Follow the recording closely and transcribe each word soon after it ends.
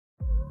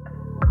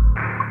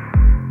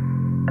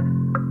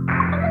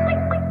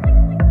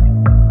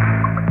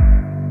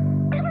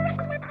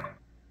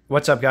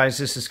What's up, guys?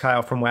 This is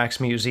Kyle from Wax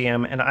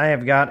Museum, and I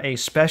have got a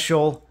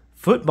special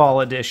football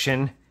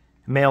edition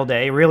mail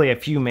day. Really a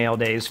few mail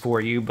days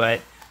for you, but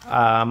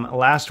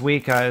last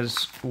week I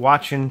was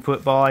watching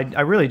football.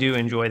 I really do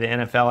enjoy the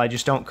NFL. I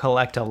just don't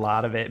collect a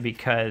lot of it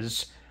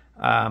because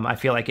I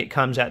feel like it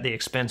comes at the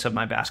expense of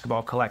my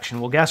basketball collection.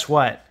 Well, guess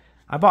what?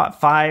 I bought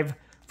 5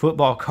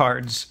 football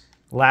cards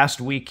last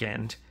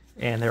weekend,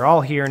 and they're all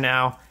here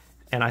now,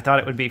 and I thought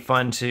it would be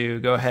fun to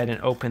go ahead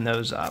and open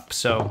those up.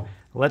 So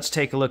let's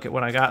take a look at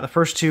what I got. The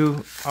first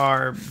 2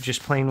 are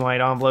just plain white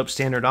envelope,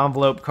 standard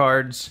envelope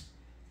cards.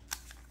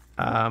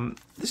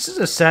 This is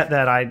a set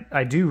that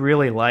I do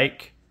really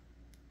like.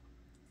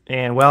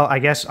 And, well, I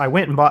guess I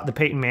went and bought the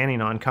Peyton Manning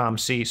on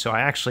ComC, so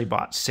I actually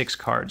bought 6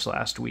 cards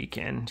last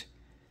weekend.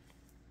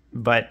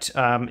 But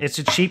it's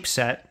a cheap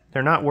set.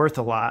 They're not worth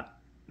a lot,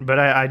 but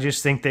I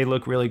just think they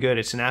look really good.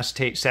 It's an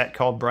acetate set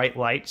called Bright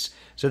Lights.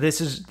 So this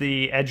is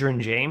the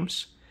Edgerrin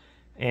James.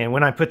 And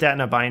when I put that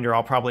in a binder,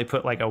 I'll probably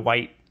put like a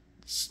white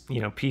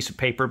piece of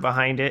paper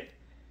behind it.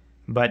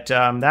 But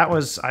that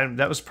was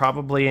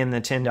probably in the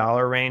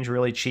 $10 range,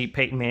 really cheap.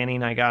 Peyton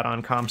Manning I got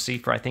on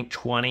ComC for I think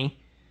 $20,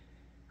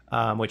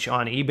 which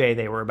on eBay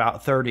they were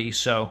about $30.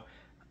 So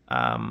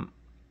I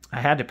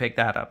had to pick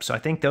that up. So I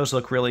think those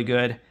look really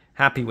good.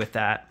 Happy with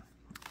that.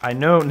 I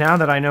know now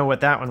that I know what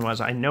that one was,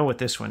 I know what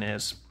this one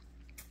is.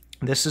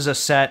 This is a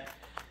set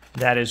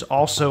that is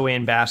also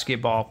in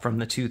basketball from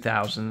the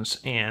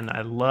 2000s, and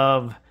I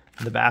love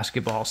the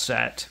basketball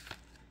set.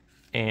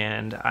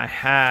 And I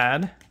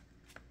had,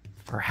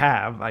 or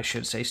have, I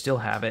should say, still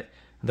have it,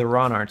 the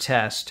Ron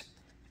Artest.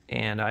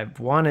 And I've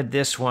wanted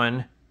this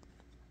one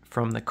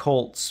from the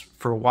Colts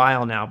for a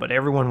while now, but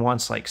everyone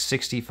wants like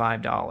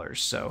 $65.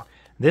 So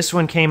this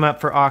one came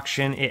up for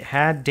auction. It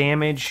had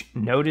damage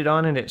noted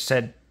on it. It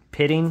said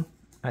pitting,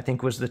 I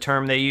think was the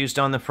term they used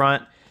on the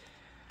front,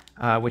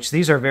 which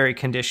these are very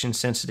condition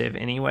sensitive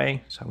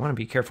anyway. So I want to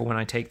be careful when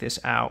I take this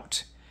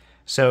out.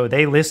 So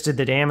they listed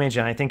the damage,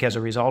 and I think as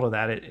a result of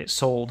that, it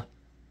sold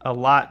a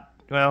lot,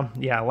 well,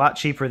 yeah, a lot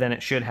cheaper than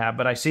it should have,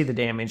 but I see the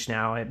damage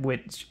now.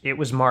 It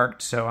was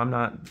marked, so I'm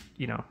not,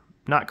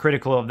 not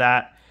critical of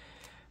that.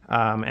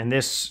 And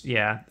this,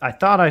 yeah, I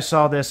thought I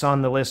saw this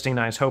on the listing.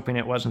 I was hoping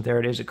it wasn't there.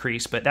 It is a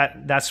crease, but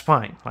that's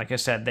fine. Like I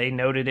said, they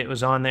noted it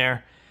was on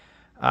there.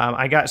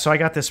 I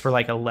got this for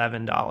like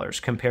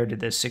 $11 compared to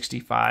this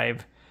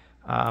 $65.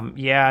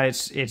 Yeah,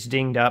 it's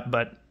dinged up,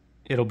 but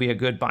it'll be a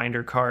good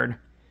binder card.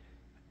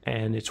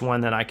 And it's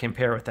one that I can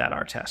pair with that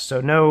Artest.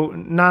 So no,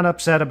 not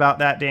upset about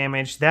that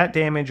damage. That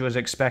damage was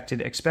expected.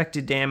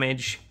 Expected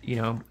damage,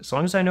 as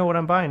long as I know what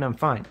I'm buying, I'm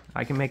fine.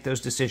 I can make those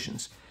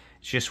decisions.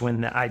 It's just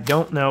when I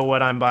don't know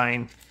what I'm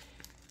buying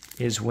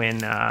is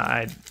when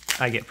I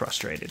get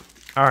frustrated.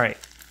 All right,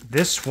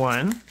 this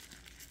one,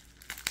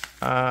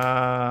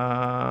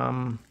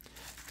 probably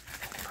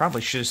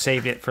should have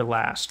saved it for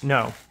last.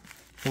 No,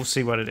 we'll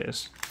see what it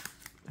is.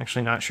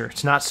 Actually, not sure.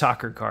 It's not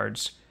soccer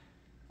cards.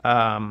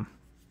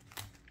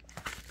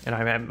 And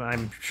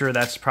I'm sure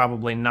that's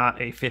probably not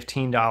a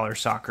 $15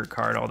 soccer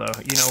card, although,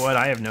 you know what?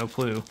 I have no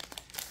clue.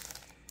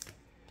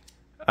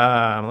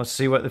 Let's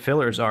see what the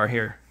fillers are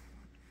here.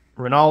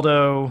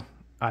 Ronaldo.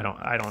 I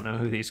don't know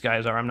who these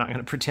guys are. I'm not going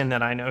to pretend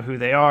that I know who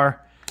they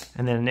are.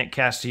 And then Nick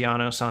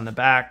Castellanos on the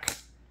back.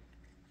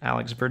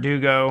 Alex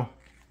Verdugo.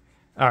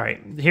 All right,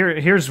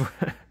 here's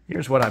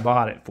what I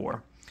bought it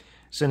for.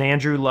 It's an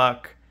Andrew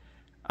Luck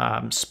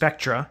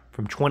Spectra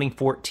from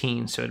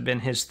 2014, so it had been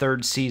his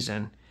 3rd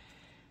season.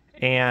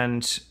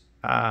 And,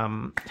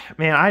 man,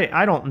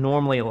 I don't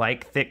normally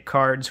like thick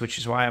cards, which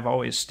is why I've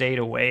always stayed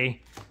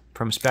away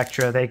from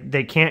Spectra.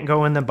 They can't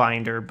go in the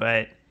binder,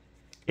 but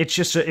it's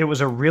just, it was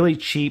a really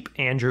cheap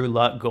Andrew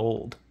Luck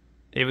gold.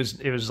 It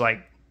was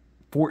like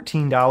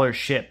 $14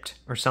 shipped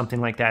or something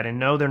like that. And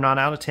no, they're not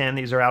out of 10.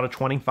 These are out of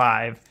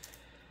 25.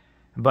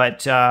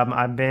 But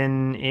I've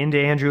been into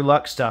Andrew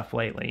Luck stuff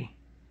lately.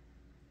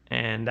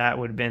 And that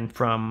would have been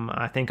from,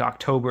 I think,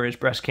 October is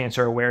Breast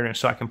Cancer Awareness.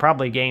 So I can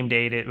probably game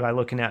date it by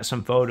looking at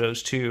some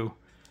photos too.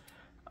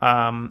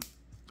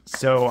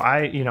 So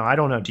I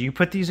don't know. Do you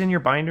put these in your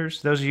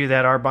binders? Those of you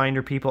that are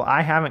binder people,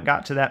 I haven't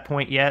got to that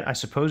point yet. I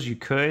suppose you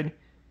could.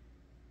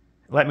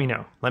 Let me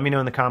know. Let me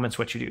know in the comments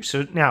what you do.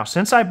 So now,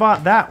 since I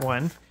bought that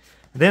one,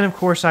 then of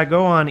course I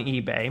go on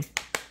eBay,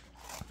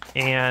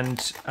 and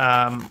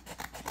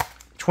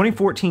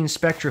 2014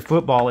 Spectra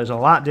football is a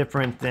lot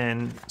different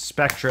than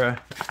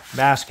Spectra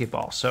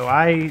basketball. So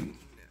I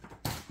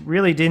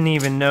really didn't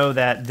even know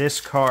that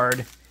this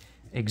card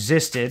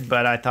existed,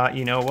 but I thought,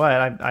 you know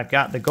what, I've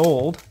got the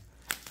gold.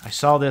 I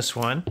saw this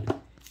one,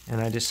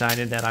 and I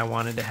decided that I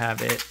wanted to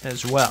have it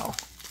as well,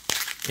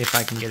 if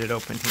I can get it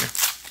open here.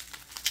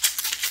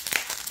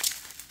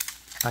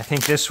 I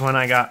think this one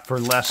I got for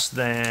less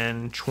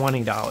than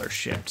 $20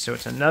 shipped, so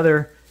it's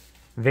another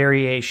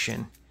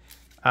variation.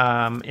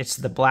 It's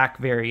the black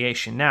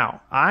variation.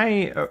 Now,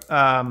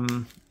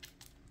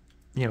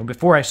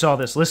 before I saw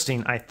this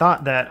listing, I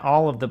thought that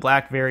all of the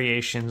black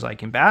variations,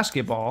 like in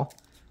basketball,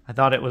 I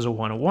thought it was a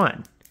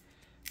 101.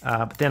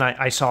 But then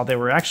I saw there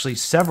were actually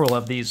several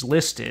of these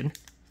listed.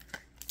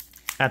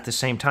 at the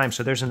same time.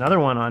 So there's another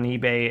one on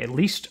eBay, at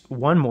least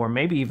one more,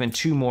 maybe even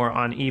two more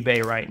on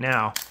eBay right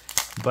now.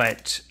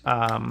 But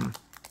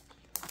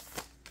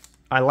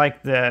I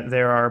like that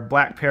there are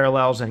black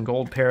parallels and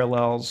gold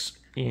parallels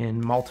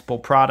in multiple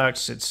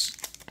products. It's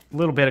a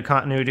little bit of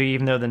continuity,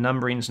 even though the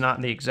numbering's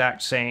not the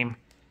exact same.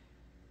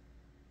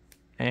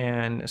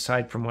 And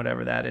aside from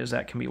whatever that is,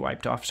 that can be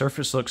wiped off.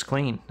 Surface looks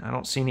clean. I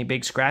don't see any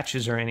big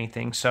scratches or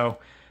anything. So,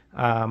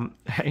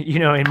 you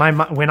know, in my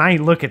when I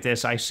look at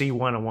this, I see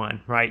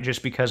 101, right?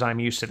 Just because I'm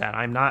used to that.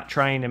 I'm not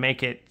trying to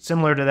make it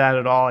similar to that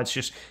at all. It's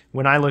just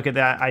when I look at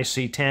that, I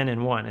see 10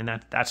 and 1,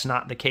 and that's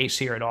not the case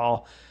here at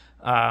all.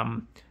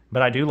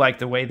 But I do like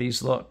the way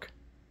these look.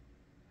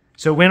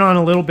 So went on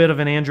a little bit of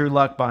an Andrew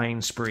Luck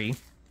buying spree,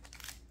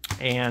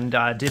 and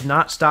did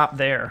not stop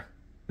there.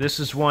 This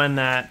is one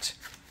that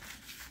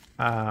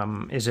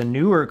is a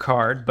newer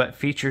card, but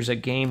features a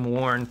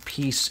game-worn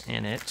piece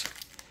in it.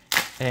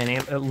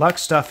 And Luck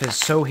stuff is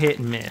so hit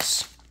and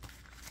miss.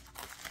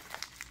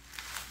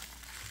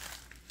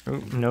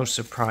 Ooh, no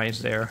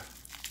surprise there.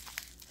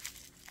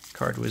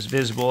 Card was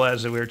visible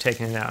as we were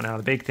taking it out. Now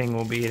the big thing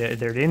will be that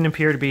there didn't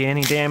appear to be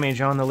any damage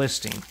on the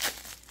listing.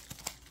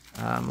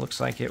 Looks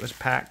like it was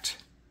packed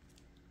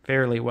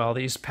fairly well.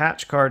 These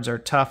patch cards are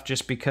tough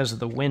just because of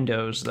the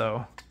windows,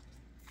 though.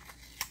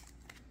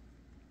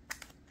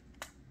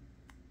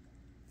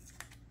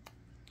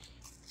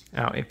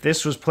 Now, if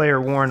this was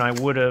player worn, I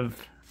would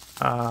have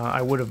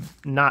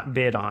not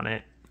bid on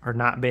it, or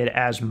not bid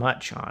as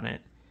much on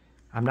it.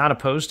 I'm not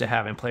opposed to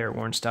having player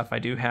worn stuff. I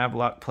do have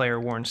Luck player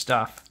worn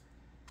stuff.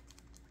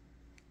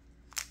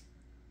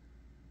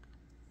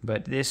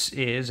 But this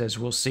is, as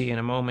we'll see in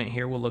a moment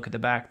here, we'll look at the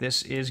back.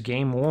 This is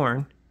game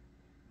worn,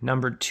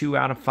 numbered 2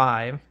 out of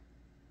 5.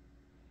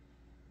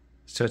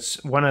 So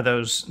it's one of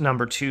those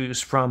number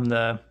 2s from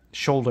the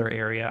shoulder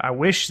area. I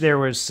wish there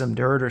was some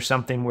dirt or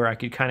something where I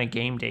could kind of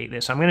game date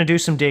this. I'm going to do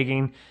some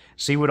digging,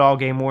 see what all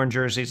game worn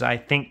jerseys I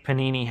think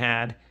Panini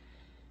had.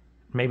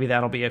 Maybe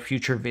that'll be a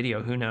future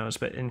video, who knows.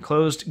 But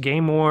enclosed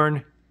game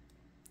worn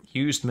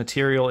used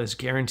material is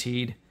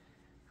guaranteed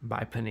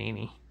by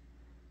Panini.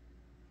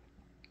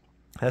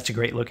 That's a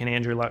great looking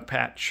Andrew Luck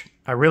patch.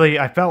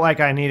 I felt like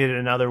I needed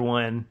another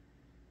one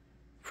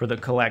for the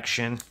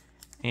collection.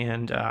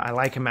 And I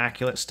like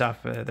immaculate stuff.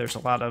 There's a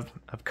lot of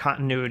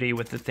continuity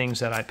with the things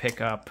that I pick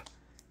up.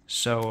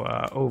 So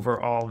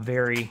overall,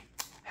 very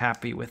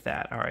happy with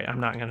that. All right, I'm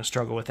not going to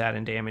struggle with that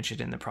and damage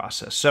it in the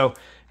process. So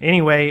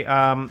anyway,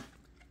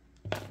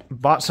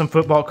 bought some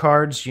football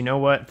cards. You know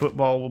what?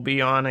 Football will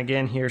be on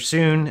again here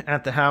soon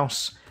at the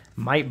house.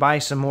 Might buy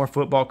some more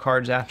football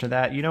cards after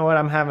that. You know what?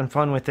 I'm having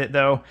fun with it,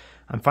 though.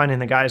 I'm finding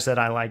the guys that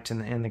I liked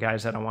and the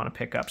guys that I want to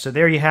pick up. So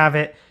there you have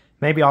it.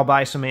 Maybe I'll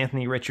buy some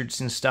Anthony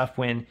Richardson stuff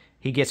when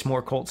he gets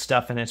more Colt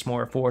stuff and it's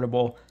more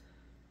affordable.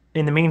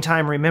 In the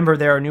meantime, remember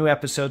there are new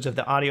episodes of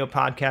the audio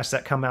podcast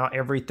that come out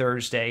every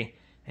Thursday.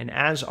 And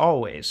as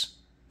always,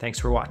 thanks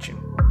for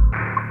watching.